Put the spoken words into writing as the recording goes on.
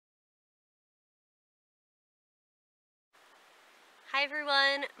Hi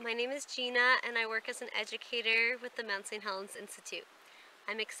everyone, my name is Gina and I work as an educator with the Mount St. Helens Institute.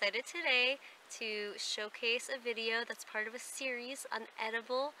 I'm excited today to showcase a video that's part of a series on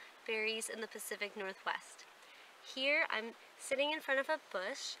edible berries in the Pacific Northwest. Here I'm sitting in front of a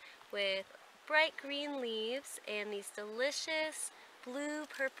bush with bright green leaves and these delicious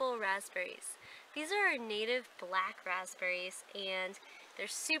blue-purple raspberries. These are our native black raspberries and they're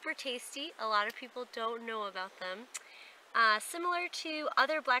super tasty. A lot of people don't know about them. Similar to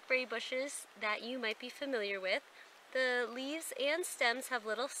other blackberry bushes that you might be familiar with, the leaves and stems have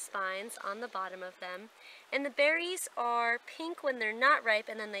little spines on the bottom of them, and the berries are pink when they're not ripe,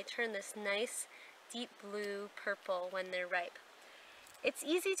 and then they turn this nice deep blue purple when they're ripe. It's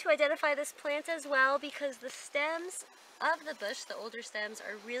easy to identify this plant as well because the stems of the bush, the older stems,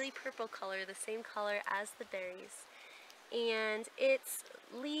 are really purple color, the same color as the berries, and its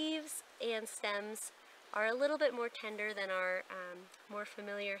leaves and stems are a little bit more tender than our more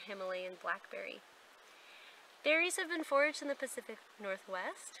familiar Himalayan blackberry. Berries have been foraged in the Pacific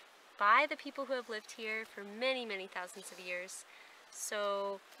Northwest by the people who have lived here for many, many thousands of years.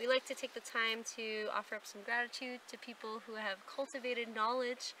 So we like to take the time to offer up some gratitude to people who have cultivated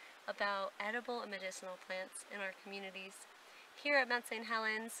knowledge about edible and medicinal plants in our communities. Here at Mount St.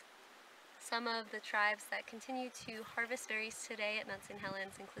 Helens, some of the tribes that continue to harvest berries today at Mount St.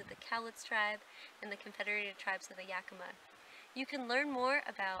 Helens include the Cowlitz tribe and the Confederated Tribes of the Yakima. You can learn more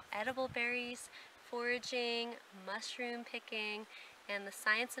about edible berries, foraging, mushroom picking, and the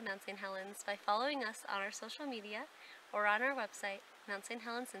science of Mount St. Helens by following us on our social media or on our website,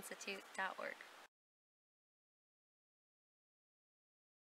 mountsthelens.org.